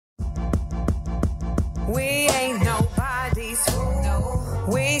We ain't nobody's fool.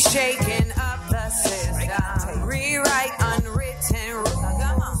 We shaking up the system. Rewrite unwritten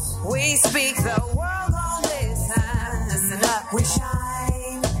rules. We speak, the world won't listen. Listen up. We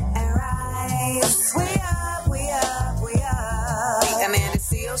shine and rise. We up, we up, we up. The Amanda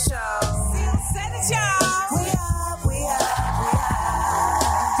Seales Show. Send it, y'all. We up, we up, we up.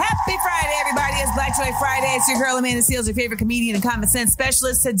 Happy Friday, everybody. It's Black Joy Friday. It's your girl, Amanda Seales, your favorite comedian and common sense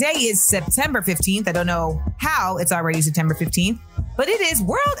specialist. Today is September 15th. I don't know how it's already September 15th, but it is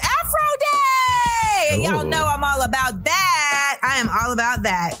World Afro Day. Ooh. Y'all know I'm all about that. I am all about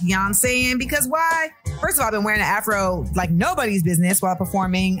that. You know what I'm saying? Because why? First of all, I've been wearing an afro like nobody's business while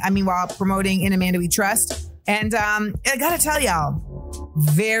promoting In Amanda We Trust. And I gotta tell y'all,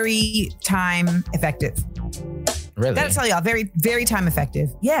 very time effective. Really? Gotta tell y'all, very, very time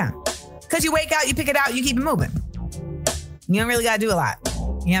effective. Yeah. Because you wake out, you pick it out, you keep it moving. You don't really gotta do a lot. You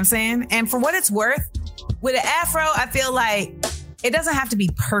know what I'm saying? And for what it's worth, with an afro, I feel like it doesn't have to be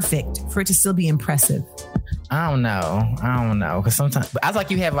perfect for it to still be impressive. I don't know. Because sometimes, but I feel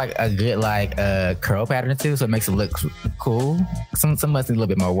like you have like a good curl pattern too, so it makes it look cool. Some must need a little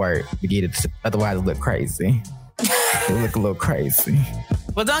bit more work to get it. Otherwise, it look crazy. It look a little crazy.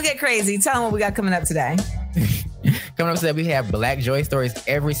 Well, don't get crazy. Tell them what we got coming up today. Coming up today, we have Black Joy stories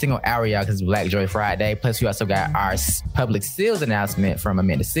every single hour, y'all, because it's Black Joy Friday. Plus, we also got our public Seales announcement from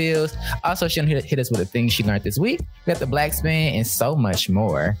Amanda Seales. Also, she'll hit us with the things she learned this week. We got the Black Spin and so much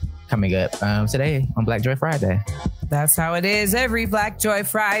more coming up today on Black Joy Friday. That's how it is every Black Joy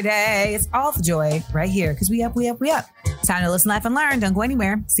Friday. It's all the joy right here because we up. Time to listen, laugh, and learn. Don't go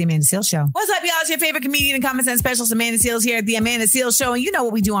anywhere. It's the Amanda Seales Show. What's up, y'all? It's your favorite comedian and common sense specialist, Amanda Seales, here at the Amanda Seales Show. And you know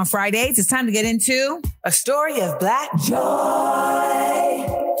what we do on Fridays. It's time to get into a story of Black joy.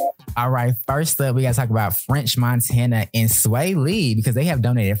 All right, first up, we got to talk about French Montana and Sway Lee because they have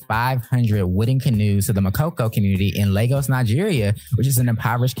donated 500 wooden canoes to the Makoko community in Lagos, Nigeria, which is an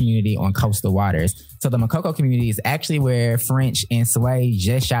impoverished community on coastal waters. So the Makoko community is actually where French and Sway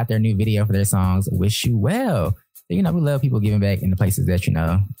just shot their new video for their songs, Wish You Well. You know, we love people giving back in the places that, you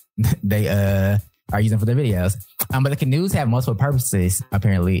know, they are using for their videos. But the canoes have multiple purposes,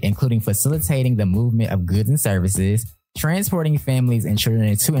 apparently, including facilitating the movement of goods and services, transporting families and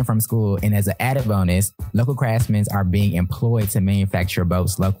children to and from school, and as an added bonus, local craftsmen are being employed to manufacture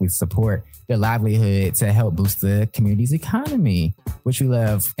boats locally to support their livelihood to help boost the community's economy, which we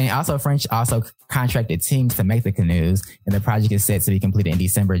love. And also, French also contracted teams to make the canoes, and the project is set to be completed in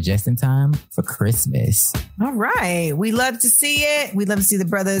December, just in time for Christmas. All right. We love to see it. We love to see the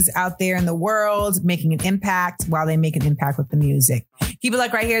brothers out there in the world making an impact while they make an impact with the music. Keep it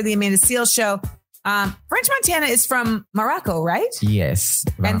like right here, the Amanda Seales Show. French Montana is from Morocco, right? Yes.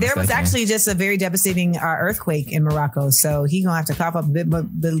 And there was actually just a very devastating earthquake in Morocco. So he's going to have to cough up a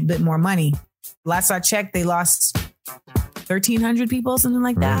bit more money. Last I checked, they lost 1,300 people, something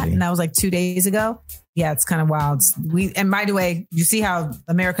like that. Really? And that was like 2 days ago. Yeah, it's kind of wild. And by the way, you see how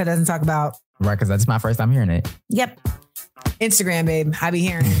America doesn't talk about... Right, because that's my first time hearing it. Yep. Instagram, babe. I be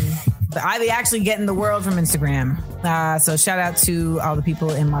hearing... I be actually getting the world from Instagram. So shout out to all the people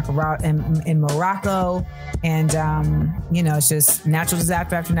in Morocco. And, you know, it's just natural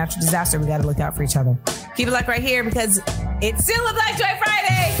disaster after natural disaster. We got to look out for each other. Keep it like right here because it's still a Black Joy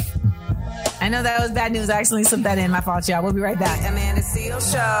Friday. I know that was bad news. I actually slipped that in. My fault, y'all. We'll be right back. Amanda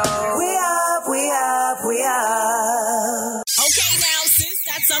Seales Show. We up, we up, we up. Okay, now, sis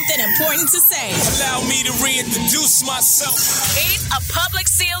got something important to say. Allow me to reintroduce myself. It's a public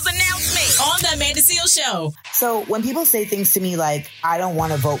Seales announcement on the Amanda Seales Show. So when people say things to me like, I don't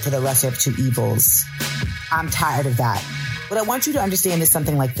want to vote for the lesser of two evils, I'm tired of that. What I want you to understand is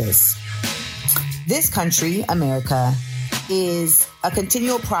something like this. This country, America, is a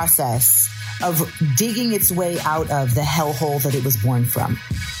continual process of digging its way out of the hellhole that it was born from.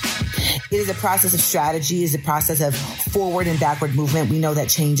 It is a process of strategy. It is a process of forward and backward movement. We know that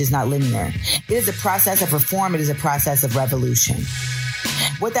change is not linear. It is a process of reform. It is a process of revolution.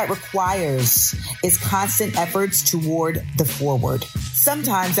 What that requires is constant efforts toward the forward.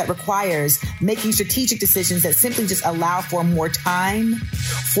 Sometimes that requires making strategic decisions that simply just allow for more time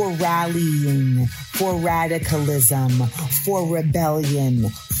for rallying, for radicalism, for rebellion,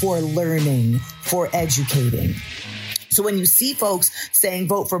 for learning, for educating. So when you see folks saying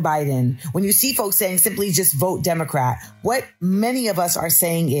vote for Biden, when you see folks saying simply just vote Democrat, what many of us are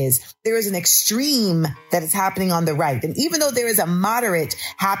saying is there is an extreme that is happening on the right. And even though there is a moderate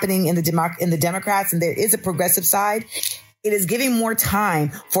happening in the Democrats and there is a progressive side, It is giving more time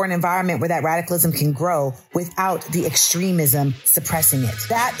for an environment where that radicalism can grow without the extremism suppressing it.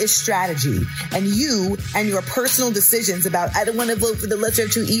 That is strategy. And you and your personal decisions about, I don't want to vote for the lesser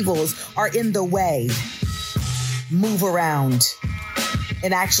of two evils, are in the way. Move around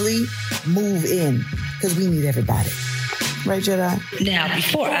and actually move in, because we need everybody. Right, Jedi? Now,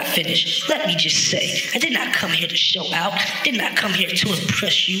 before I finish, let me just say, I did not come here to show out, did not come here to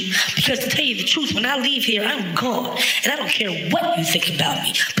impress you, because to tell you the truth, when I leave here, I'm gone, and I don't care what you think about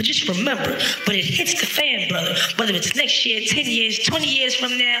me. But just remember, when it hits the fan, brother, whether it's next year, 10 years, 20 years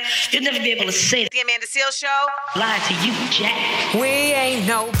from now, you'll never be able to say The Amanda Seales Show. lie to you, Jack. We ain't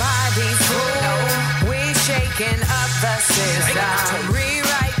nobody's fool. We shaking up the system.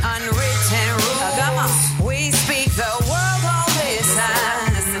 Rewrite unwritten rules. Come on. We speak the world on this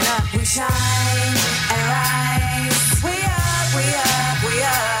time. Listen up. We shine and rise. We up, we up, we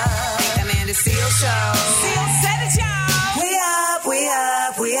up. The Amanda Seales Show. Seales said it, y'all. We up, we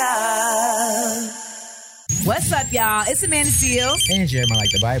up, we up. What's up, y'all? It's Amanda Seales. And Jeremiah Like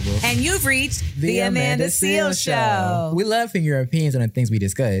the Bible. And you've reached the Amanda Seales Show. We love hearing your opinions on the things we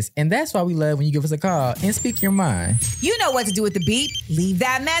discuss, and that's why we love when you give us a call and speak your mind. You know what to do with the beep. Leave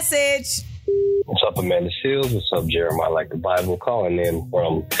that message. What's up, Amanda Seales? What's up, Jeremiah Like the Bible? Calling in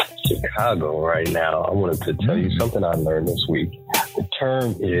from Chicago right now. I wanted to tell you something I learned this week. The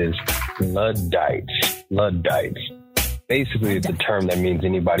term is Luddites. Luddites. Basically, it's a term that means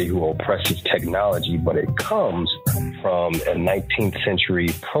anybody who oppresses technology, but it comes from a 19th century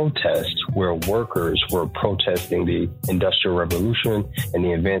protest where workers were protesting the Industrial Revolution and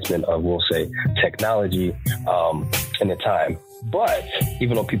the advancement of, we'll say, technology in the time. But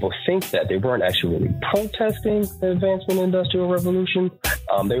even though people think that, they weren't actually really protesting the advancement of the Industrial Revolution.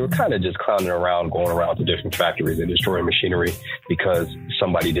 They were kind of just clowning around, going around to different factories and destroying machinery because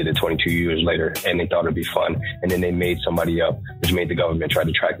somebody did it 22 years later and they thought it'd be fun. And then they made somebody up, which made the government try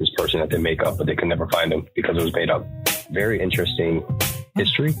to track this person that they make up, but they could never find him because it was made up. Very interesting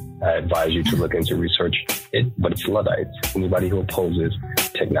history. I advise you to look into research it, but it's Luddites, anybody who opposes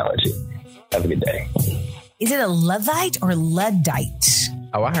technology. Have a good day. Is it a Luddite or Luddite?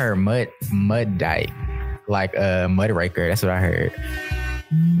 Oh, I heard Muddite, like a mud raker. That's what I heard.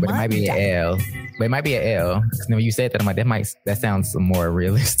 But it might be an L. But it might be an L. When you said that, I'm like, that sounds more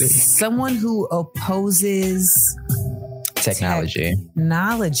realistic. Someone who opposes Technology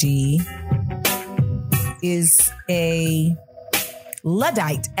is a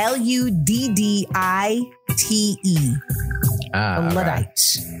Luddite. Luddite. A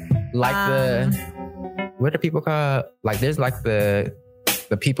Luddite. Like what do people call, like, there's like the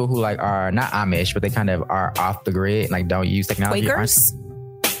people who like are not Amish, but they kind of are off the grid, like don't use technology. Quakers?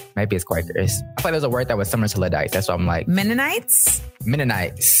 Maybe it's Quakers. I thought there was a word that was similar to Luddites. That's why I'm like. Mennonites?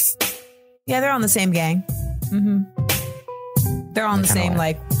 Yeah, they're on the same gang. Mm-hmm. They're on the same,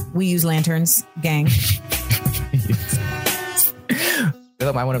 like, we use lanterns gang.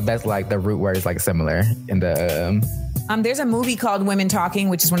 One of that's like the root word is like similar in the. There's a movie called Women Talking,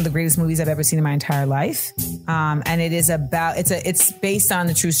 which is one of the greatest movies I've ever seen in my entire life. And it is about, it's based on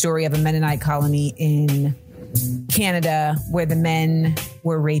the true story of a Mennonite colony in Canada where the men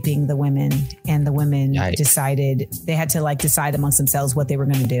were raping the women, and the women decided they had to like decide amongst themselves what they were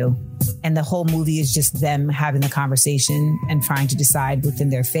going to do. And the whole movie is just them having the conversation and trying to decide within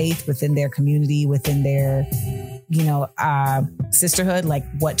their faith, within their community, within their, sisterhood, like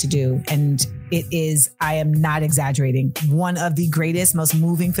what to do. And it is, I am not exaggerating, one of the greatest, most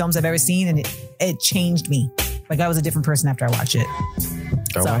moving films I've ever seen. And it changed me. Like, I was a different person after I watched it.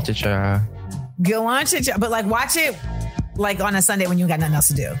 Watch it, y'all. Go watch it, but like watch it like on a Sunday when you got nothing else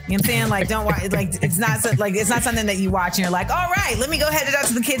to do. You know what I'm saying? Like, don't watch, like, it's not something that you watch and you're like, all right, let me go head it out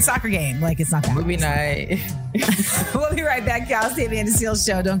to the kids' soccer game. Like, it's not that. Movie night. We'll be right back, y'all. It's the Amanda Seales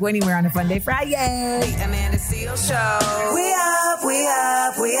Show. Don't go anywhere on a Fun Day Friday. Amanda Seales Show. We up, we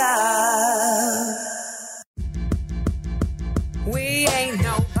up, we up. We ain't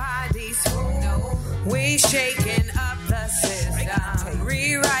nobody's fool. We shaking up the system.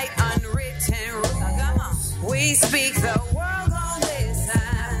 Rewrite unwritten rules. We speak the world on this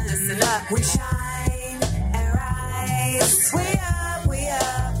time. Listen up. We shine and rise. We up, we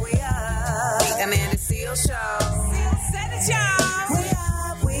up, we up. The Amanda Seales Show. Seales said it, y'all. We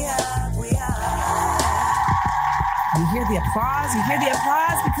up, we up, we up. You hear the applause? You hear the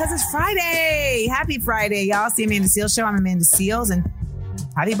applause because it's Friday. Happy Friday, y'all. It's the Amanda Seales Show. I'm Amanda Seales, and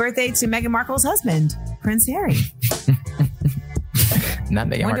happy birthday to Meghan Markle's husband, Prince Harry. Not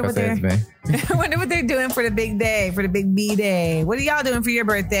Meghan Markle's husband. I wonder what they're doing for the big day, for the big B day. What are y'all doing for your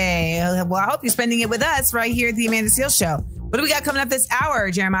birthday? Well, I hope you're spending it with us right here at the Amanda Seales Show. What do we got coming up this hour,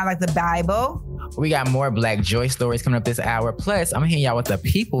 Jeremiah Like the Bible? We got more Black Joy stories coming up this hour. Plus, I'm hitting y'all with the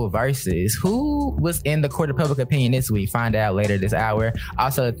people versus who was in the court of public opinion this week. Find out later this hour.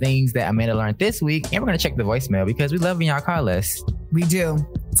 Also, the things that Amanda learned this week. And we're going to check the voicemail because we love when y'all call us. We do.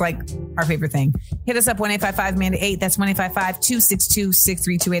 It's like our favorite thing. Hit us up 1-855-MANDA-8. That's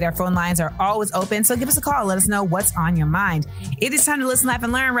 1-855-262-6328. Our phone lines are always open. So give us a call. Let us know what's on your mind. It is time to listen, laugh,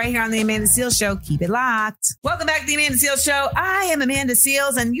 and learn right here on The Amanda Seales Show. Keep it locked. Welcome back to The Amanda Seales Show. I am Amanda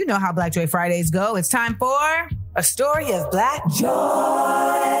Seales, and you know how Black Joy Fridays go. It's time for A Story of Black Joy.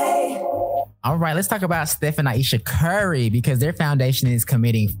 All right, let's talk about Steph and Aisha Curry because their foundation is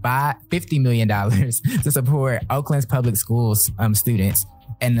committing $50 million to support Oakland's public schools students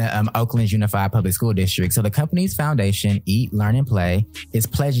and the Oakland's Unified Public School District. So the company's foundation, Eat, Learn, and Play, is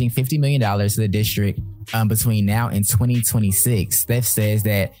pledging $50 million to the district between now and 2026. Steph says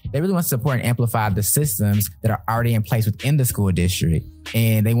that they really want to support and amplify the systems that are already in place within the school district.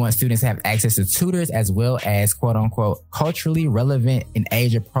 And they want students to have access to tutors as well as, quote unquote, culturally relevant and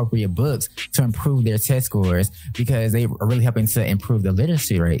age appropriate books to improve their test scores because they are really helping to improve the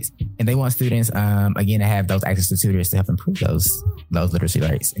literacy rates. And they want students, again, to have those access to tutors to help improve those literacy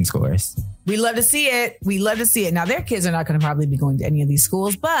rates and scores. We love to see it. We love to see it. Now, their kids are not going to probably be going to any of these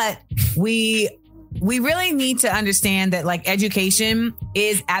schools, but we really need to understand that like education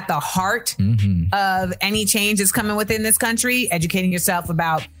is at the heart of any change that's coming within this country. Educating yourself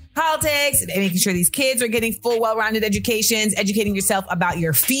about politics, and making sure these kids are getting full, well-rounded educations, educating yourself about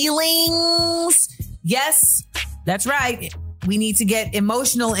your feelings. Yes, that's right. We need to get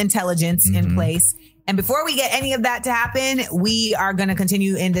emotional intelligence in place. And before we get any of that to happen, we are going to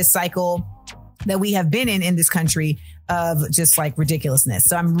continue in this cycle that we have been in this country of just like ridiculousness.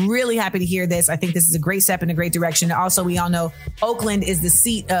 So I'm really happy to hear this. I think this is a great step in a great direction. Also, we all know Oakland is the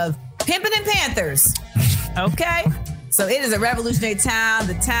seat of Pimpin' and Panthers. Okay. So it is a revolutionary town.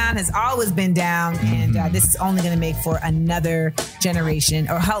 The town has always been down, and this is only going to make for another generation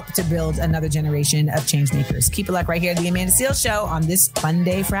or help to build another generation of change makers. Keep it locked right here at The Amanda Seales Show on this Fun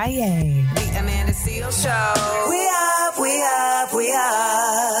Day Friday. The Amanda Seales Show. We up.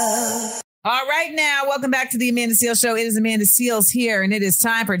 All right, now, welcome back to The Amanda Seales Show. It is Amanda Seales here, and it is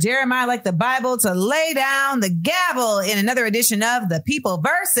time for Jeremiah, like the Bible, to lay down the gavel in another edition of The People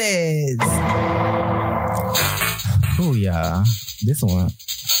Versus. Oh, yeah. This one.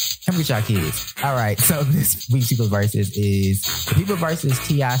 Come get y'all kids. All right. So this week's People Versus is The People Versus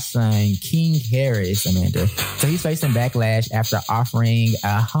T.I.'s son, King Harris, Amanda. So he's facing backlash after offering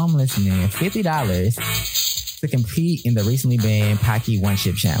a homeless man $50 to compete in the recently banned Pocky One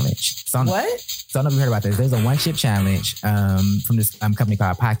Chip Challenge. So What? So I don't know if you heard about this. There's a One Chip Challenge from this company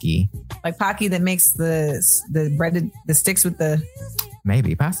called Pocky. Like Pocky that makes the breaded, the sticks with the...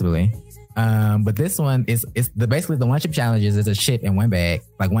 Maybe, possibly. But this one is basically the One Chip Challenge is a chip in one bag,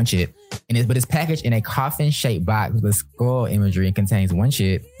 like one chip. But it's packaged in a coffin-shaped box with skull imagery and contains one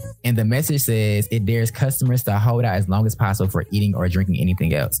chip. And the message says it dares customers to hold out as long as possible for eating or drinking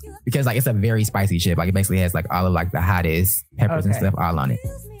anything else. Because like it's a very spicy chip. Like it basically has like all of like the hottest peppers and stuff all on it.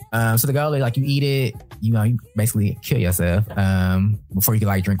 So the goal is like you eat it, you basically kill yourself before you can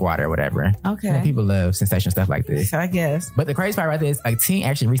like drink water or whatever. Okay. People love sensational stuff like this. I guess. But the crazy part about this, a teen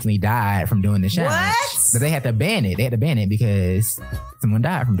actually recently died from doing this challenge. What? But they had to ban it. They had to ban it because someone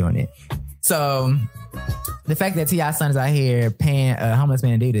died from doing it. So the fact that T.I.'s son is out here paying a homeless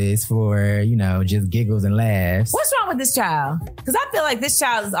man to do this for, just giggles and laughs. What's wrong with this child? Because I feel like this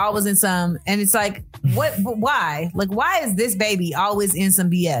child is always in some, and it's like, why? Like, why is this baby always in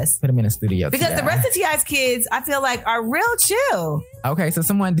some BS? Put him in a studio. Because the rest of T.I.'s kids, I feel like, are real chill. Okay, so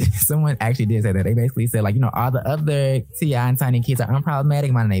someone actually did say that. They basically said, like, all the other T.I. and Tiny kids are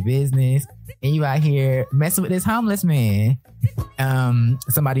unproblematic, minding their business, and you out here messing with this homeless man.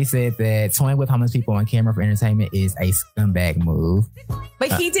 Somebody said that toying with homeless people on camera for entertainment is a scumbag move.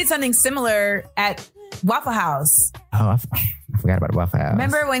 But he did something similar at Waffle House. Oh, I forgot about the Waffle House.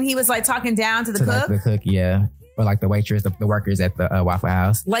 Remember when he was like talking down to the cook? Like the cook, yeah. Or like the waitress, the workers at the Waffle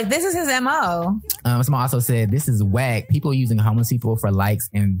House. Like this is his MO. Someone also said, this is whack. People using homeless people for likes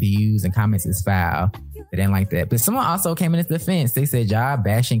and views and comments is foul. They didn't like that. But someone also came in his defense. They said, y'all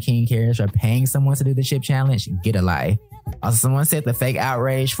bashing King Harris or paying someone to do the chip challenge, get a life. Also, someone said the fake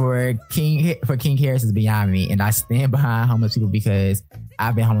outrage for King Harris is beyond me, and I stand behind homeless people because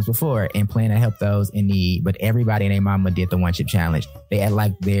I've been homeless before and plan to help those in need. But everybody and their mama did the One Chip Challenge. They act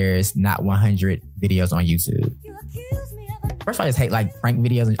like there's not 100 videos on YouTube. First of all, I just hate like prank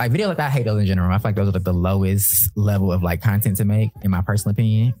videos. Like videos like that, I hate those in general. I feel like those are like the lowest level of like content to make, in my personal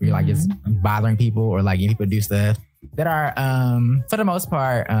opinion. Where you're like just bothering people or like getting people to do stuff that are, for the most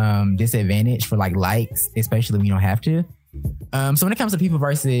part, disadvantaged for like likes, especially when you don't have to. So when it comes to people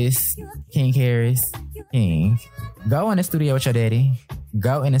versus King Harris, King, go in the studio with your daddy.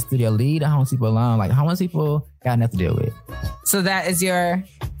 Go in the studio. Leave the homeless people alone. Like, homeless people got nothing to deal with. So that is your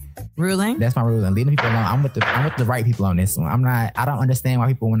ruling? That's my ruling. Leave the people alone. I'm with the right people on this one. I don't understand why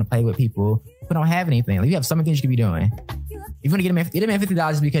people want to play with people who don't have anything. Like, you have so many things you could be doing. If you want to get him $50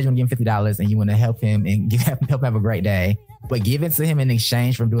 just because you want to give him $50 and you want to help him and help him have a great day, but give it to him in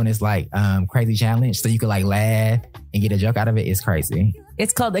exchange from doing this like crazy challenge so you could like laugh and get a joke out of it is crazy.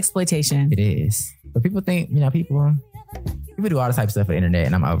 It's called exploitation. It is. But people think, people do all this type of stuff for the internet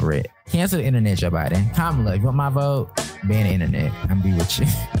and I'm over it. Cancel the internet, Joe Biden. Kamala, if you want my vote, ban the internet. I'm be with you.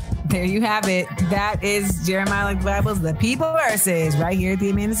 There you have it. That is Jeremiah Like the Bible's The People Versus right here at the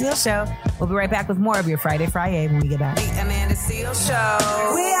Amanda Seales Show. We'll be right back with more of your Friday when we get back. The Amanda Seales Show.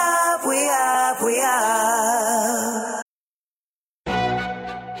 We up, we up, we up.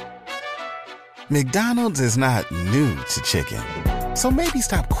 McDonald's is not new to chicken. So maybe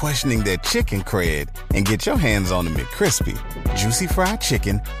stop questioning their chicken cred and get your hands on the McCrispy. Juicy fried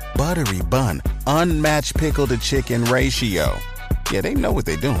chicken, buttery bun, unmatched pickle to chicken ratio. Yeah, they know what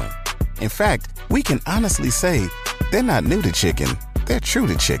they're doing. In fact, we can honestly say they're not new to chicken. They're true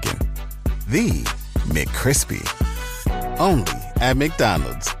to chicken. The McCrispy. Only at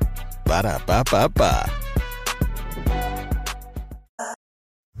McDonald's. Ba-da-ba-ba-ba.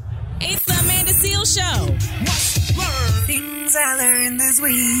 It's the Amanda Seales Show. Things I learned this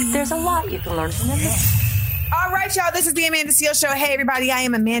week. There's a lot you can learn from this. All right, y'all. This is the Amanda Seales Show. Hey, everybody. I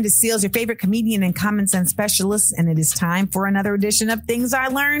am Amanda Seales, your favorite comedian and common sense specialist. And it is time for another edition of Things I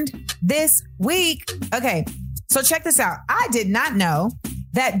Learned this week. Okay, so check this out. I did not know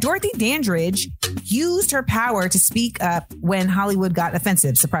that Dorothy Dandridge used her power to speak up when Hollywood got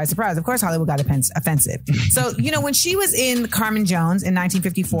offensive. Surprise, surprise. Of course, Hollywood got offensive. So, when she was in Carmen Jones in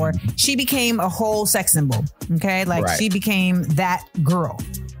 1954, she became a whole sex symbol. Okay. She became that girl.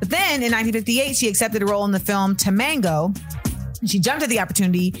 But then in 1958, she accepted a role in the film Tamango. She jumped at the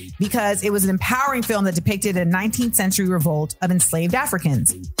opportunity because it was an empowering film that depicted a 19th century revolt of enslaved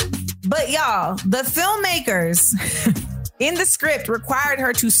Africans. But y'all, the filmmakers in the script required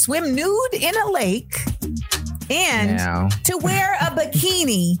her to swim nude in a lake and to wear a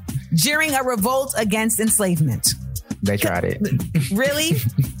bikini during a revolt against enslavement. They tried it. Really?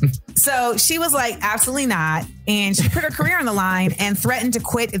 So she was like, absolutely not. And she put her career on the line and threatened to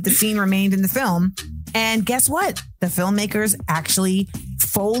quit if the scene remained in the film. And guess what? The filmmakers actually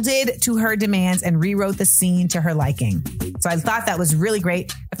folded to her demands and rewrote the scene to her liking. So I thought that was really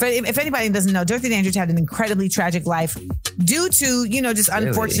great. If anybody doesn't know, Dorothy Dandridge had an incredibly tragic life due to, just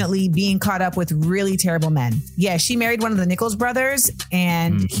unfortunately being caught up with really terrible men. Yeah, she married one of the Nichols brothers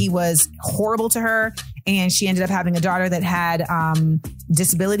and he was horrible to her. And she ended up having a daughter that had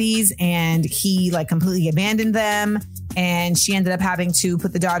disabilities and he completely abandoned them. And she ended up having to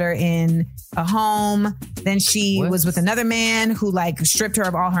put the daughter in a home. Then she was with another man who stripped her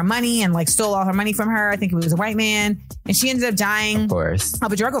of all her money and stole all her money from her. I think it was a white man. And she ended up dying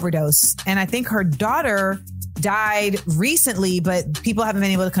of a drug overdose. And I think her daughter died recently, but people haven't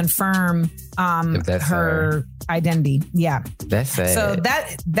been able to confirm her identity. Yeah. That's sad. So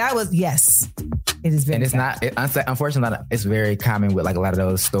that was, yes. It is very and it's sad. Unfortunately, it's very common with a lot of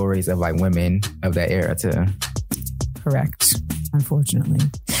those stories of women of that era too. Correct. Unfortunately.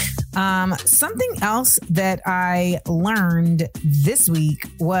 Something else that I learned this week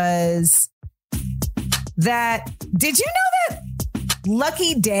was that, did you know that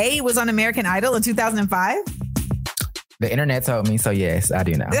Lucky Day was on American Idol in 2005? The internet told me, so yes, I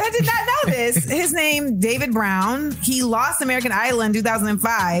do know. I did not know this. His name, David Brown. He lost American Idol in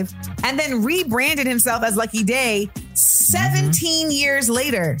 2005 and then rebranded himself as Lucky Day 17 years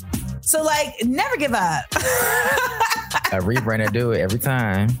later. So never give up. A rebrander do it every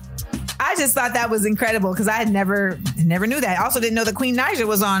time. I just thought that was incredible because I had never knew that. I also didn't know that Queen Naija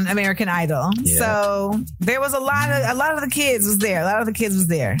was on American Idol. Yeah. So there was a lot of the kids was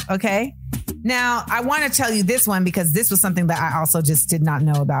there. Okay. Now I want to tell you this one because this was something that I also just did not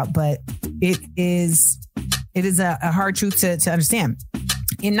know about, but it is a hard truth to understand.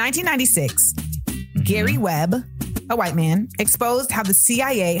 In 1996, Gary Webb, a white man, exposed how the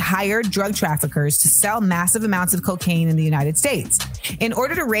CIA hired drug traffickers to sell massive amounts of cocaine in the United States in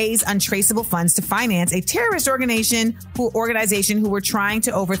order to raise untraceable funds to finance a terrorist organization who were trying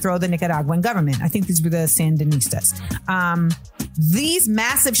to overthrow the Nicaraguan government. I think these were the Sandinistas. These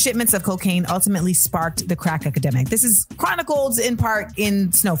massive shipments of cocaine ultimately sparked the crack epidemic. This is chronicled in part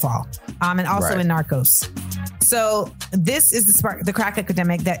in Snowfall and also in Narcos. So this is the crack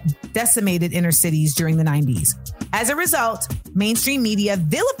epidemic that decimated inner cities during the 90s. As a result, mainstream media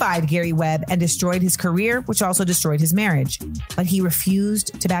vilified Gary Webb and destroyed his career, which also destroyed his marriage. But he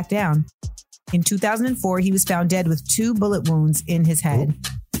refused to back down. In 2004, he was found dead with 2 bullet wounds in his head,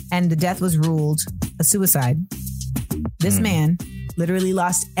 and the death was ruled a suicide. This man literally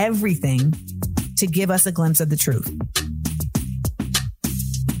lost everything to give us a glimpse of the truth.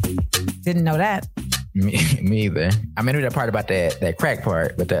 Didn't know that. Me either. I mean, I knew that part about that crack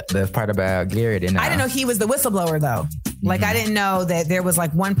part, but the part about Gary didn't know. I didn't know he was the whistleblower, though. Like, I didn't know that there was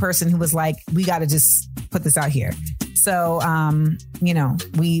like one person who was like, we got to just put this out here. So, you know,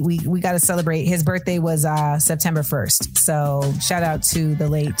 we got to celebrate. His birthday was September 1st. So shout out to the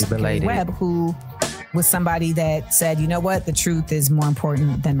late Gary Webb, who was somebody that said, you know what? The truth is more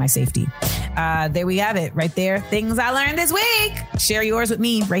important than my safety. There we have it right there. Things I learned this week. Share yours with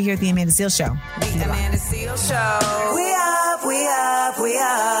me right here at The Amanda Seales Show. The Amanda Seales Show. We up, we up, we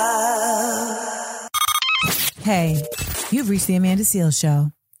up. Hey, you've reached The Amanda Seales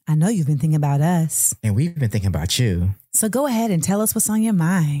Show. I know you've been thinking about us. And we've been thinking about you. So go ahead and tell us what's on your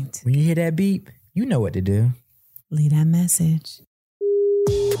mind. When you hear that beep, you know what to do. Leave that message.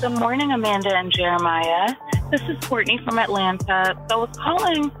 Good morning, Amanda and Jeremiah. This is Courtney from Atlanta. So I was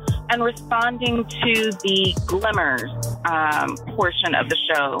calling and responding to the Glimmers portion of the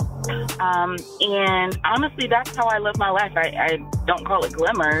show. And honestly, that's how I live my life. I don't call it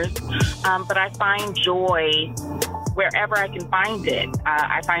Glimmers, but I find joy wherever I can find it.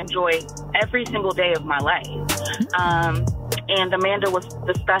 I find joy every single day of my life. And Amanda was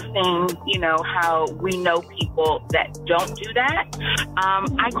discussing, you know, how we know people that don't do that.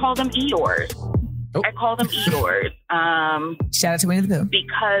 I call them Eeyores. Oh. I call them Eeyores. Shout out to Winnie the Pooh.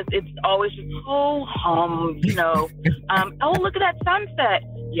 Because it's always just, you know, oh, look at that sunset.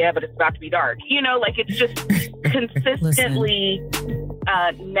 Yeah, but it's about to be dark. You know, like it's just consistently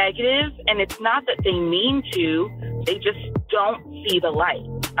negative. And it's not that they mean to, they just don't see the light.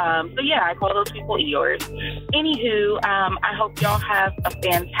 So yeah, I call those people Eeyores. Anywho, I hope y'all have a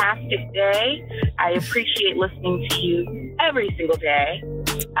fantastic day. I appreciate listening to you every single day.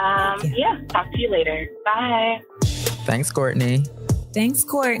 Yeah, talk to you later. Bye. Thanks, Courtney. Thanks,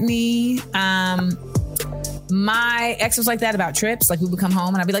 Courtney. My ex was like that about trips. Like, we would come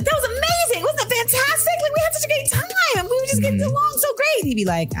home and I'd be like, that was amazing. Wasn't it fantastic? Like, we had such a great time. We were just getting along so great. He'd be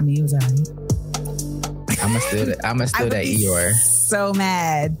like, I mean, it was all right. I'm gonna steal that Eeyore. So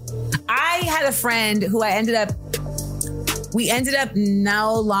mad. I had a friend who we ended up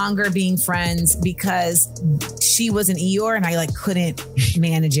no longer being friends because she was an Eeyore and I like couldn't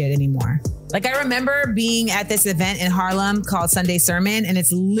manage it anymore. Like, I remember being at this event in Harlem called Sunday Sermon, and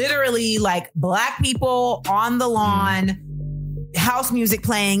it's literally like Black people on the lawn, house music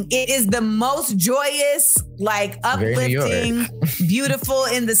playing. It is the most joyous, like uplifting, beautiful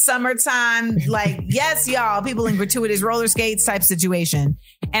in the summertime. Like, yes, y'all, people in gratuitous roller skates type situation.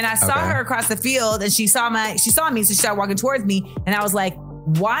 And I saw her across the field, and she saw me, so she started walking towards me, and I was like,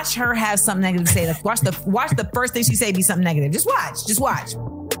 watch her have something negative to say. Like, watch the first thing she say be something negative. Just watch.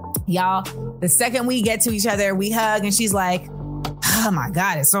 Y'all, the second we get to each other, we hug, and she's like, oh my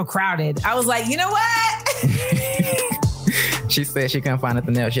God, it's so crowded. I was like, you know what? She said she couldn't find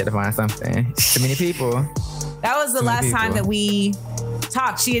nothing else. She had to find something. Too many people. That was the last time that we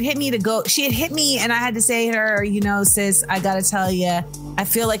talked. She had hit me and I had to say to her, you know, sis, I gotta tell you, I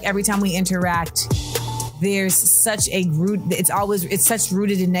feel like every time we interact, there's such a it's such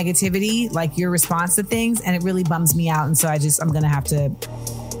rooted in negativity, like your response to things, and it really bums me out. And so I'm gonna have to.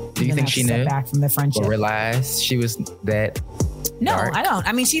 Do you think she knew? Back from the friendship. Or realized she was that? No, dark? I don't.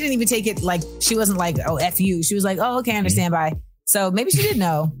 I mean, she didn't even take it like, she wasn't like, oh, F you. She was like, oh, okay, I understand, bye. So maybe she did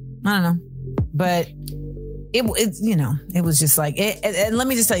know. I don't know. But it you know, it was just like, and let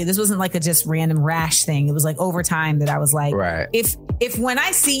me just tell you, this wasn't like a just random rash thing. It was like over time that I was like, right. If when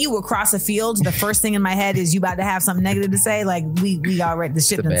I see you across a field, the first thing in my head is you about to have something negative to say, like we already, the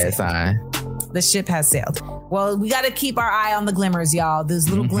ship it's a bad sign. The ship has sailed. Well, we got to keep our eye on the glimmers, y'all. Those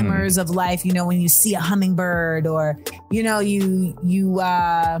little glimmers of life. You know, when you see a hummingbird, or you know, you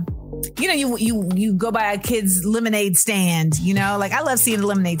go by a kid's lemonade stand. You know, like I love seeing the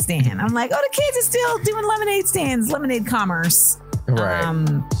lemonade stand. I'm like, oh, the kids are still doing lemonade stands, lemonade commerce.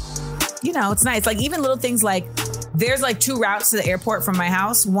 Right. You know, it's nice. Like even little things like there's like 2 routes to the airport from my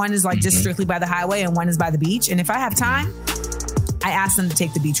house. One is like just strictly by the highway, and one is by the beach. And if I have time, I ask them to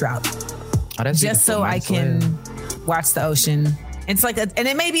take the beach route. Oh, just so I can watch the ocean. It's like, and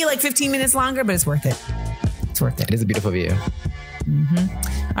it may be like 15 minutes longer, but it's worth it. It's worth it. It is a beautiful view.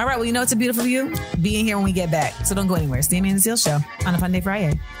 All right. Well, you know, it's a beautiful view being here when we get back. So don't go anywhere. It's the Amanda Seales Show on a Fun Day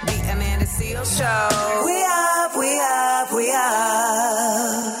Friday. The Amanda Seales Show. We up, we up, we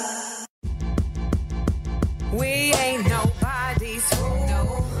up. We ain't nobody's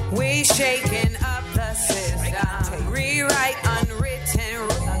fool. We shaking up the system. Rewrite unwritten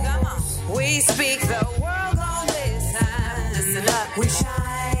rules. We speak, the world gon' listen. Listen up. We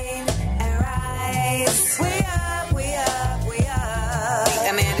shine and rise. We up, we up, we up. The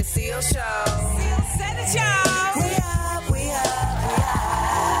Amanda Seales Show. Set it, y'all. We up, we up, we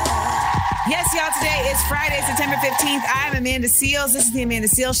up. Yes, y'all, today is Friday, September 15th. I'm Amanda Seales. This is the Amanda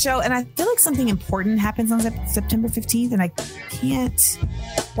Seales Show. And I feel like something important happens on September 15th. And I can't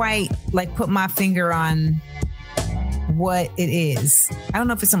quite put my finger on what it is. I don't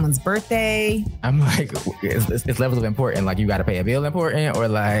know if it's someone's birthday. I'm like, it's levels of important. Like, you got to pay a bill important, or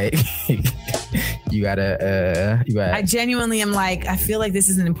like you gotta. I genuinely am like, I feel like this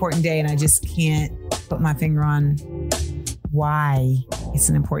is an important day, and I just can't put my finger on why it's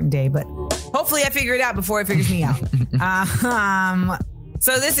an important day. But hopefully, I figure it out before it figures me out.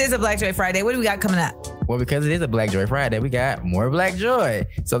 So this is a Black Joy Friday. What do we got coming up? Well, because it is a Black Joy Friday, we got more Black Joy.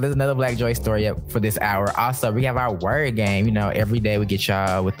 So there's another Black Joy story up for this hour. Also, we have our word game. You know, every day we get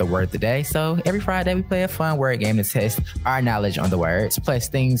y'all with the word of the day. So every Friday we play a fun word game to test our knowledge on the words, plus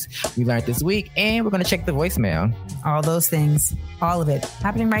things we learned this week. And we're going to check the voicemail. All those things, all of it,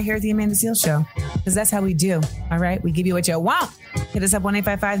 happening right here at the Amanda Seales Show. Because that's how we do. All right? We give you what you want. Hit us up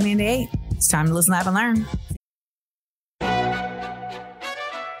 1-855-AMANDA-8. It's time to listen, laugh, and learn.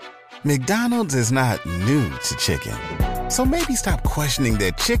 McDonald's is not new to chicken. So maybe stop questioning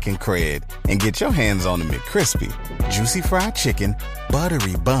their chicken cred and get your hands on the McCrispy. Juicy fried chicken,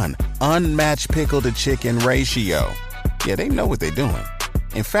 buttery bun, unmatched pickle to chicken ratio. Yeah, they know what they're doing.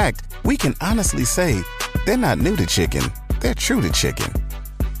 In fact, we can honestly say they're not new to chicken. They're true to chicken.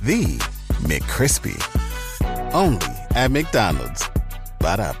 The McCrispy. Only at McDonald's.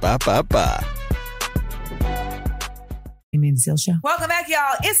 Ba-da-ba-ba-ba. Amanda Seales Show. Welcome back,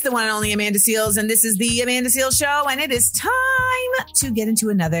 y'all. It's the one and only Amanda Seales, and this is the Amanda Seales Show, and it is time to get into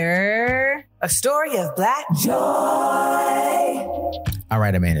a story of Black Joy. All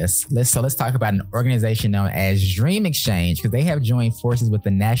right, Amanda. Let's talk about an organization known as Dream Exchange, because they have joined forces with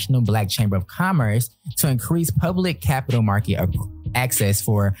the National Black Chamber of Commerce to increase public capital market access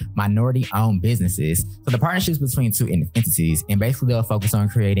for minority-owned businesses. So the partnerships between two entities, and basically they'll focus on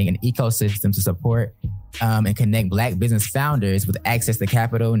creating an ecosystem to support and connect Black business founders with access to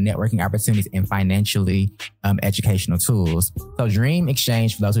capital, networking opportunities, and financially educational tools. So Dream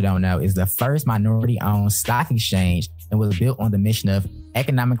Exchange, for those who don't know, is the first minority-owned stock exchange and was built on the mission of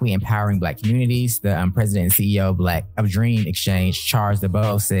economically empowering Black communities. The president and CEO of Dream Exchange, Charles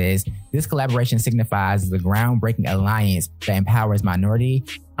DeBow, says this collaboration signifies the groundbreaking alliance that empowers minority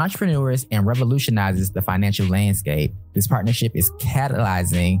entrepreneurs and revolutionizes the financial landscape. This partnership is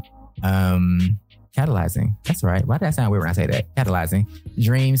catalyzing. That's right. Why did that sound weird when I say that? Catalyzing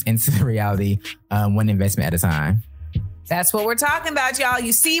dreams into reality, one investment at a time. That's what we're talking about, y'all.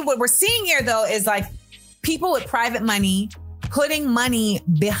 You see, what we're seeing here, though, is like people with private money putting money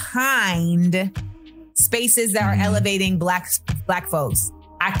behind spaces that are elevating black folks.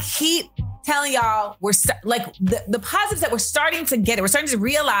 I keep telling y'all, we're the positives that we're starting to get it. We're starting to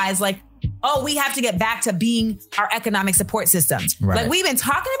realize, we have to get back to being our economic support systems. Right. Like, we've been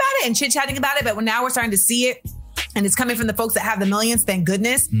talking about it and chit-chatting about it, but now we're starting to see it. And it's coming from the folks that have the millions, thank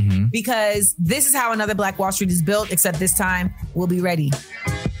goodness, because this is how another Black Wall Street is built, except this time we'll be ready.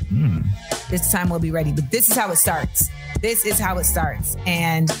 This time we'll be ready. But this is how it starts. This is how it starts.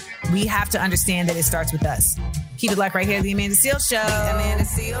 And we have to understand that it starts with us. Keep it Black right here at the Amanda Seales Show. The Amanda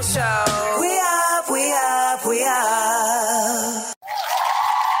Seales Show. We up, we up, we up.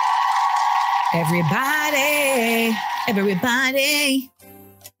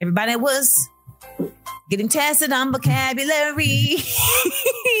 Everybody was getting tested on vocabulary.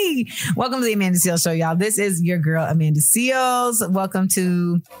 Welcome to the Amanda Seales Show, y'all. This is your girl, Amanda Seales. Welcome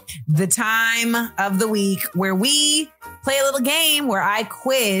to the time of the week where we play a little game where I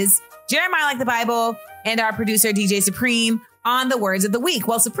quiz Jeremiah Like the Bible and our producer, DJ Supreme, on the words of the week.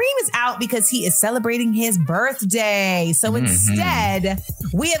 Well, Supreme is out because he is celebrating his birthday. So instead,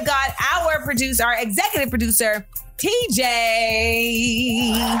 we have got our executive producer, TJ.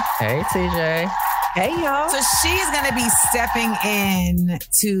 Hey, TJ. Hey, y'all. So she's going to be stepping in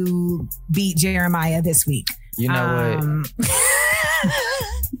to beat Jeremiah this week. You know what?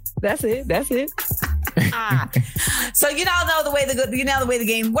 That's it. So you all know the way the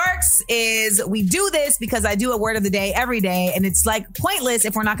game works is we do this because I do a word of the day every day, and it's like pointless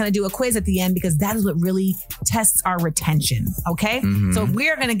if we're not going to do a quiz at the end, because that is what really tests our retention. Okay, so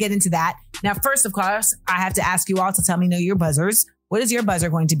we're going to get into that now. First, of course, I have to ask you all to tell me your buzzers. What is your buzzer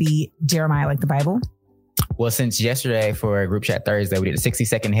going to be, Jeremiah Like the Bible? Well, since yesterday for Group Chat Thursday, we did a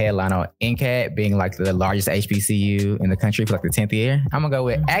 60-second headline on NCAT being like the largest HBCU in the country for like the 10th year. I'm gonna go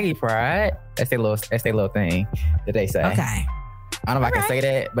with Aggie Pride. That's their little thing that they say. Okay. I don't know if I can say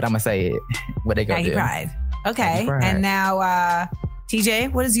that, but I'm gonna say it. What they gonna Aggie do? Pride. Okay. Aggie Pride. And now,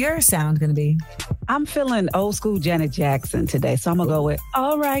 TJ, what is your sound gonna be? I'm feeling old school Janet Jackson today, so I'm gonna go with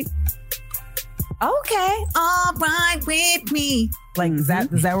all right. Okay, all right with me. Like, is that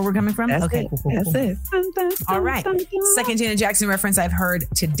where we're coming from? That's okay, it. cool. That's it. All right. Second Janet Jackson reference I've heard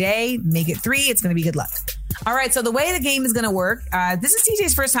today. Make it 3. It's going to be good luck. All right. So the way the game is going to work, this is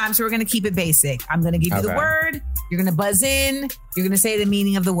TJ's first time, so we're going to keep it basic. I'm going to give you the word. You're going to buzz in. You're going to say the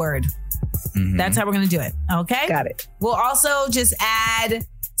meaning of the word. Mm-hmm. That's how we're going to do it. Okay? Got it. We'll also just add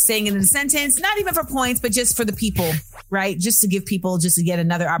saying it in a sentence, not even for points, but just for the people, right? Just to give people just to get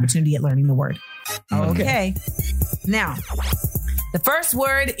another opportunity at learning the word. Okay. Now, the first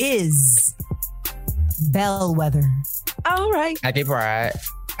word is bellwether. All right. Aggie Pride.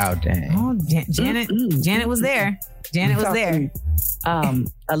 Oh, dang. Oh, Janet was there. Janet was there.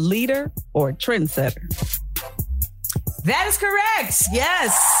 A leader or a trendsetter. That is correct.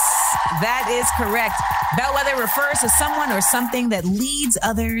 Yes, that is correct. Bellwether refers to someone or something that leads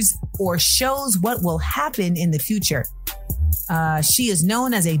others or shows what will happen in the future. She is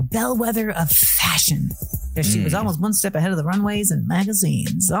known as a bellwether of fashion. She was almost one step ahead of the runways and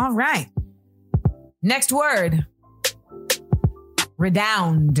magazines. All right. Next word.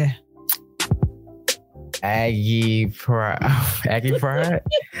 Redound. Aggie Pride. Aggie Pride?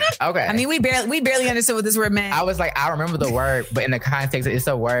 Okay. I mean, we barely understood what this word meant. I was like, I remember the word, but in the context, it's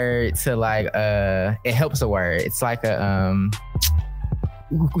a word to like, it helps a word. It's like a,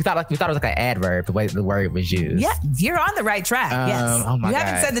 we thought it was like an adverb, the way the word was used. Yeah, you're on the right track. Yes. Oh my you God.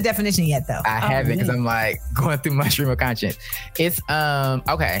 haven't said the definition yet, though. I haven't, because I'm like going through my stream of conscience. It's,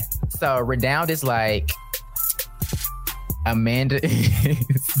 okay. So redound is like, Amanda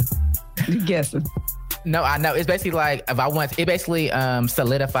is... You guessing. No, I know. It's basically like, it basically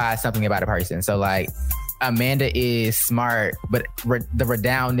solidifies something about a person. So like, Amanda is smart, but the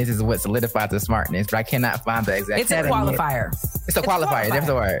redoundness is what solidifies the smartness. But I cannot find the exact. It's a qualifier. It's a qualifier. There's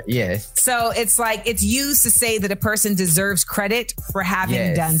the word. Yes. So it's like it's used to say that a person deserves credit for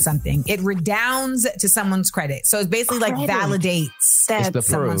having done something. It redounds to someone's credit. So it's basically like validates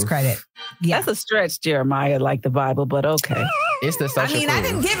someone's credit. Yeah, that's a stretch, Jeremiah, like the Bible, but okay. It's the social proof. I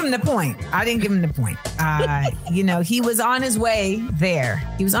didn't give him the point. He was on his way there.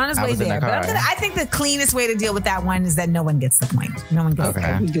 But I think the cleanest way to deal with that one is that no one gets the point. No one gets the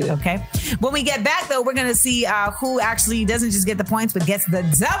point. Okay. When we get back, though, we're going to see who actually doesn't just get the points, but gets the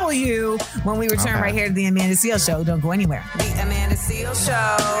W when we return right here to the Amanda Seales Show. Don't go anywhere. The Amanda Seales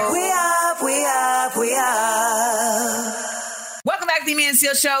Show. We up. Welcome back to the Amanda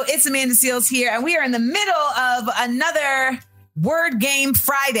Seales Show. It's Amanda Seales here, and we are in the middle of another Word Game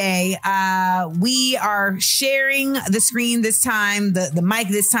Friday. We are sharing the screen this time, the mic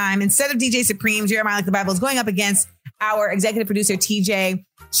this time. Instead of DJ Supreme, Jeremiah Like the Bible is going up against our executive producer, TJ.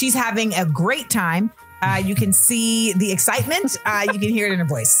 She's having a great time. You can see the excitement. You can hear it in her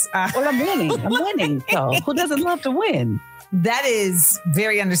voice. Well, I'm winning. So who doesn't love to win? That is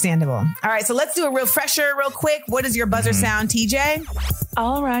very understandable. All right, so let's do a refresher real quick. What is your buzzer sound, TJ?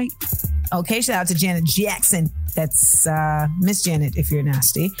 All right. Okay, shout out to Janet Jackson. That's Miss Janet, if you're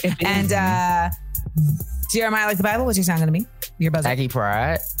nasty. And Jeremiah Like the Bible, what's your sound going to be? Your buzzer. Aggie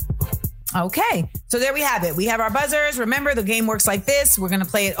Pride. Okay, so there we have it. We have our buzzers. Remember, the game works like this. We're going to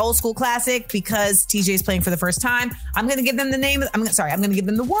play it old school classic because TJ is playing for the first time. I'm going to give them the name. I'm going to give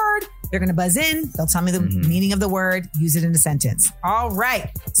them the word. They're going to buzz in. They'll tell me the meaning of the word. Use it in a sentence. All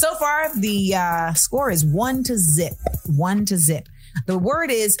right. So far, the score is 1-0. 1-0. The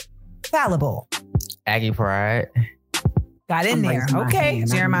word is fallible. Aggie Pride. Got in there. Okay.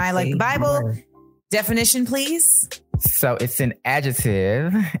 Jeremiah Like the Bible. Definition, please. So it's an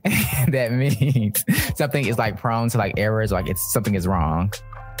adjective that means something is like prone to like errors, like something is wrong.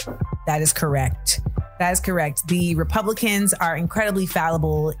 That is correct. The Republicans are incredibly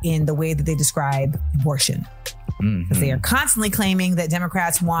fallible in the way that they describe abortion. Because they are constantly claiming that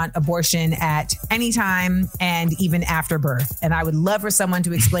Democrats want abortion at any time and even after birth. And I would love for someone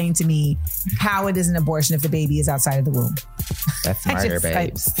to explain to me how it is an abortion if the baby is outside of the womb. That's murder,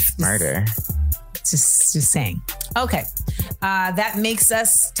 babes. Murder. Just saying. Okay. That makes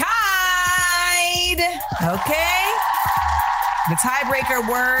us tied. Okay. The tiebreaker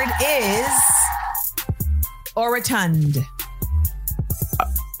word is orotund.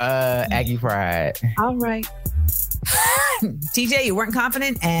 Aggie Pride. All right. TJ, you weren't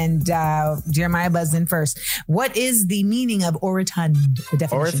confident, and Jeremiah buzzed in first. What is the meaning of orotund? The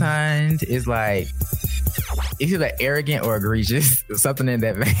definition. Orotund is like, it's either arrogant or egregious, something in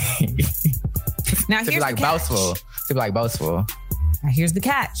that vein. Now, to be here's like the catch. boastful. To be like boastful. Now, here's the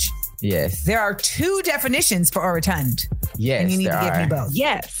catch. Yes. There are 2 definitions for orotund. Yes, and you need to give there me are. both.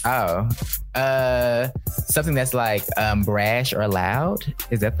 Yes. Oh. Something that's like brash or loud.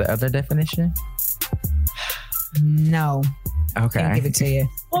 Is that the other definition? No. Okay. Can't give it to you.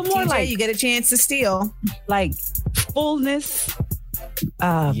 Well, more TJ, like you get a chance to steal. Like fullness,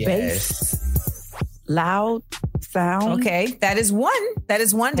 bass, loud sound. Okay, that is one. That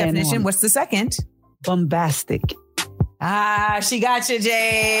is one definition. What's the second? Bombastic. She got you,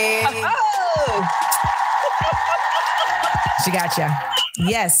 Jay. Oh! She got you.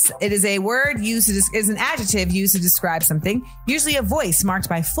 Yes, it is a word used is an adjective used to describe something, usually a voice marked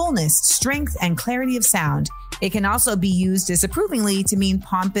by fullness, strength, and clarity of sound. It can also be used disapprovingly to mean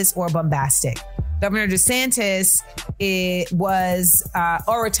pompous or bombastic. Governor DeSantis was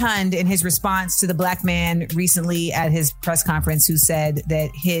orotund in his response to the black man recently at his press conference who said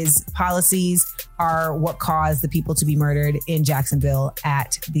that his policies are what caused the people to be murdered in Jacksonville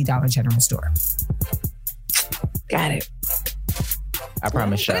at the Dollar General store. Got it. I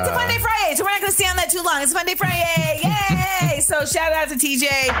promise you. But it's a Fun Day Friday, so we're not going to stay on that too long. It's a Fun Day Friday. Yay! So shout out to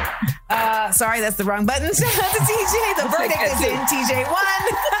TJ. Sorry, that's the wrong button. Shout out to TJ. The verdict is in. TJ won.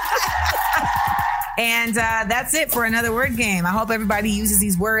 And that's it for another word game. I hope everybody uses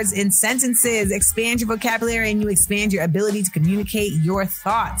these words in sentences, expand your vocabulary, and you expand your ability to communicate your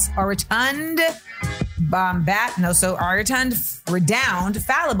thoughts. Orotund, orotund, redound,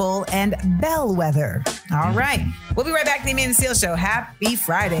 fallible, and bellwether. All right. We'll be right back to the Amanda Seales Show. Happy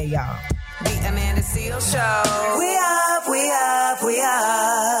Friday, y'all. The Amanda Seales Show. We up, we up, we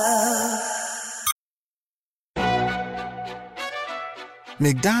up.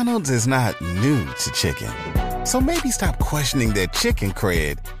 McDonald's is not new to chicken. So maybe stop questioning their chicken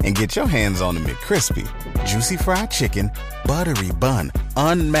cred and get your hands on the McCrispy. Juicy fried chicken, buttery bun,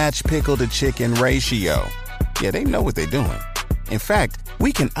 unmatched pickle to chicken ratio. Yeah, they know what they're doing. In fact,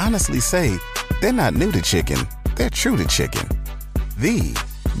 we can honestly say they're not new to chicken. They're true to chicken. The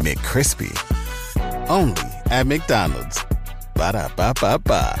McCrispy. Only at McDonald's.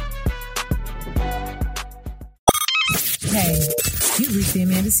 Ba-da-ba-ba-ba. Hey, you've reached the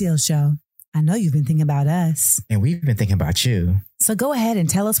Amanda Seales Show. I know you've been thinking about us. And we've been thinking about you. So go ahead and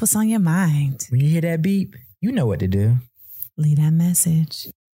tell us what's on your mind. When you hear that beep, you know what to do. Leave that message.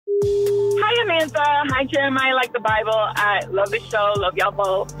 Hi, Amanda. Hi, Jeremiah, like the Bible. I love the show. Love y'all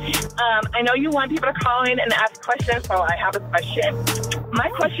both. I know you want people to call in and ask questions, so I have a question. My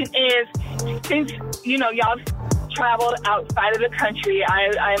question is, since, y'all traveled outside of the country,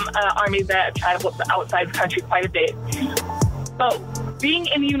 I'm an Army vet. I've traveled outside the country quite a bit. But being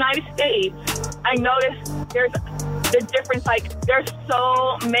in the United States, I noticed there's the difference. Like, there's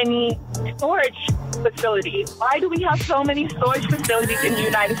so many storage facilities. Why do we have so many storage facilities in the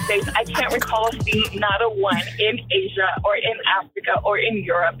United States? I can't recall seeing not a one in Asia or in Africa or in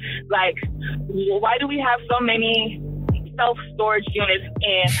Europe. Like, why do we have so many self-storage units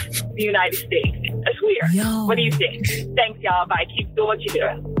in the United States? It's weird. Yo. What do you think? Thanks, y'all. Bye. Keep doing what you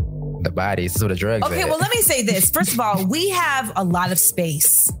do. The bodies, so the drugs. Okay, well, let me say this. First of all, we have a lot of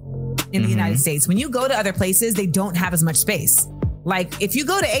space in the United States. When you go to other places, they don't have as much space. Like, if you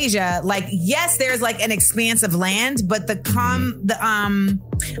go to Asia, like, yes, there's like an expanse of land, but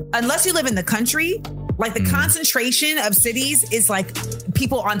unless you live in the country, like the concentration of cities is like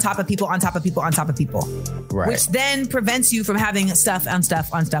people on top of people on top of people on top of people, Right. which then prevents you from having stuff on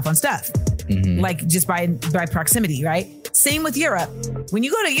stuff on stuff on stuff, like just by proximity, right? Same with Europe. When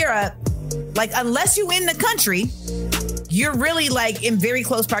you go to Europe, like, unless you in the country, you're really like in very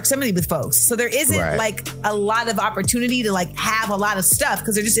close proximity with folks. So there isn't like a lot of opportunity to like have a lot of stuff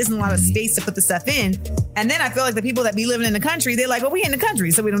because there just isn't a lot of space to put the stuff in. And then I feel like the people that be living in the country, they're like, well, we in the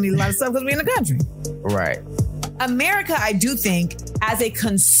country, so we don't need a lot of stuff because we in the country. Right. America, I do think, as a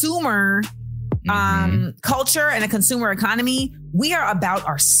consumer culture and a consumer economy, we are about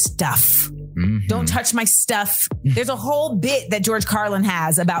our stuff. Don't touch my stuff. There's a whole bit that George Carlin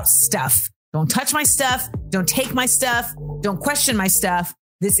has about stuff. Don't touch my stuff. Don't take my stuff. Don't question my stuff.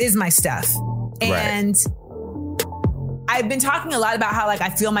 This is my stuff. And I've been talking a lot about how, like, I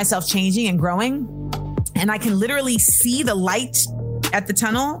feel myself changing and growing. And I can literally see the light at the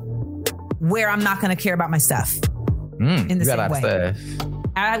tunnel where I'm not going to care about my stuff in the same way.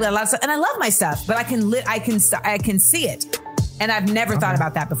 I have a lot of stuff, and I love my stuff, but I can see it. And I've never thought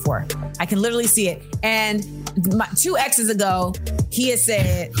about that before. I can literally see it. And 2 exes ago, he had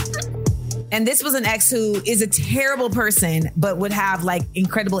said, And this was an ex who is a terrible person, but would have like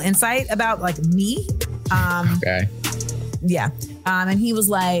incredible insight about like me. Okay. Yeah. And he was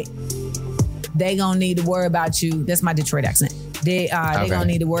like, they gonna need to worry about you. That's my Detroit accent. They gonna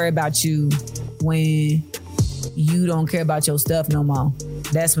need to worry about you when you don't care about your stuff no more.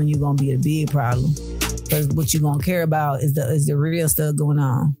 That's when you're gonna be a big problem. Because what you gonna care about is the real stuff going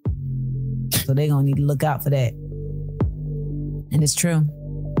on. So they gonna need to look out for that. And it's true.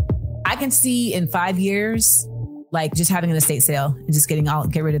 I can see in 5 years, like just having an estate sale and just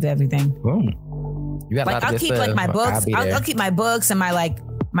get rid of everything. Boom. You got like I'll keep like my books. I'll keep my books and my like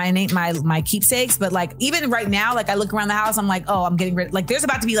my keepsakes. But like even right now, like I look around the house, I'm like, oh, I'm getting rid. Like there's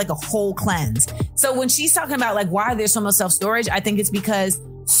about to be like a whole cleanse. So when she's talking about like why there's so much self-storage, I think it's because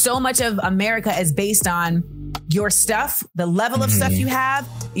so much of America is based on your stuff, the level of stuff you have.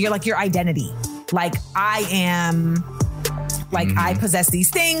 You're like your identity. Like I am. Like I possess these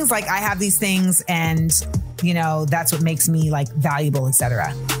things, like I have these things, and you know that's what makes me like valuable,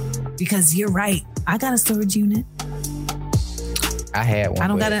 etc. Because you're right, I got a storage unit. I had one. I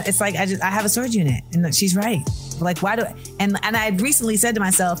don't got a. It's like I have a storage unit, and she's right. Like why do? And I had recently said to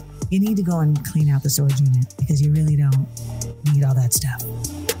myself, you need to go and clean out the storage unit because you really don't need all that stuff.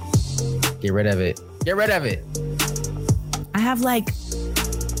 Get rid of it. Get rid of it. I have like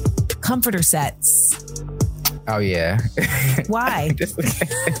comforter sets. Oh yeah. Why? Just because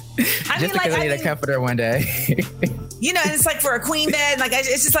I need a comforter one day. You know, and it's like for a queen bed. Like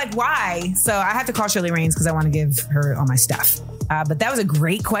it's just like why? So I have to call Shirley Raines because I want to give her all my stuff. But that was a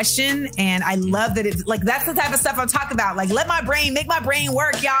great question, and I love that it's like that's the type of stuff I'm talking about. Like make my brain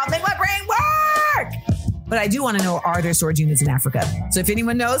work, y'all. Make my brain work. But I do want to know, are there storage units in Africa? So if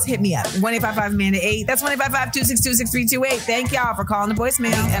anyone knows, hit me up. 1-855-AMANDA-8. That's 1-855-262-6328. Thank y'all for calling the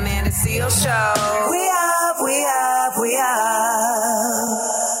voicemail. The Amanda Seales Show.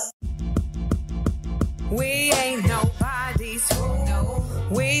 We ain't nobody's fool.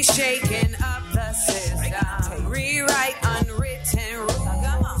 We shaking up the system. Rewrite unwritten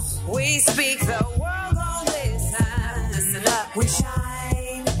rules. We speak, the world won't listen. Listen up. We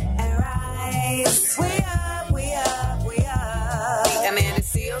shine and rise. We up. The Amanda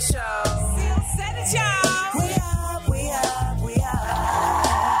Seales Show. Send it, y'all. We up.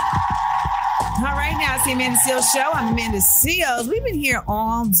 All right, now it's the Amanda Seales Show. I'm Amanda Seales. We've been here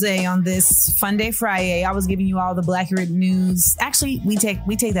all day on this Fun Day Friday. I was giving you all the Blackurate news. Actually, we take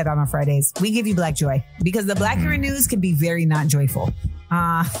that on Fridays. We give you Black Joy because the Blackurate news can be very not joyful.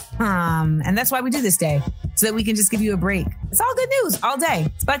 And that's why we do this day, so that we can just give you a break. It's all good news all day.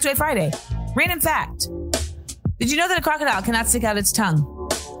 It's Black Joy Friday. Random fact. Did you know that a crocodile cannot stick out its tongue?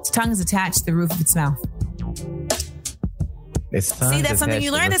 Its tongue is attached to the roof of its mouth. See, that's something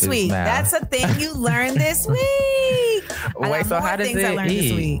you learned this week. That's a thing you learned this week. Wait, so how does it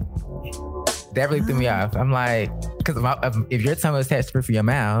eat? That really threw me off. I'm like, because if your tongue was attached to the roof of your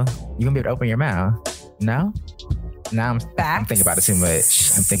mouth, you're going to be able to open your mouth. No? Now I'm thinking about it too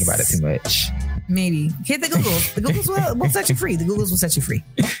much. Maybe. Hit the Googles. The Googles will set you free. The Googles will set you free.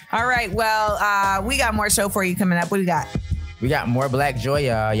 All right. Well, we got more show for you coming up. What do you got? We got more Black Joy,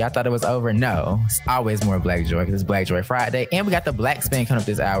 y'all. Y'all thought it was over? No. It's always more Black Joy because it's Black Joy Friday. And we got the Black Spin coming up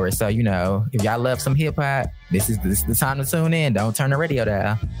this hour. So, you know, if y'all love some hip hop, this is the time to tune in. Don't turn the radio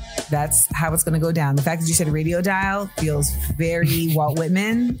dial. That's how it's going to go down. The fact that you said a radio dial feels very Walt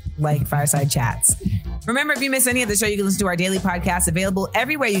Whitman, like Fireside Chats. Remember, if you miss any of the show, you can listen to our daily podcast available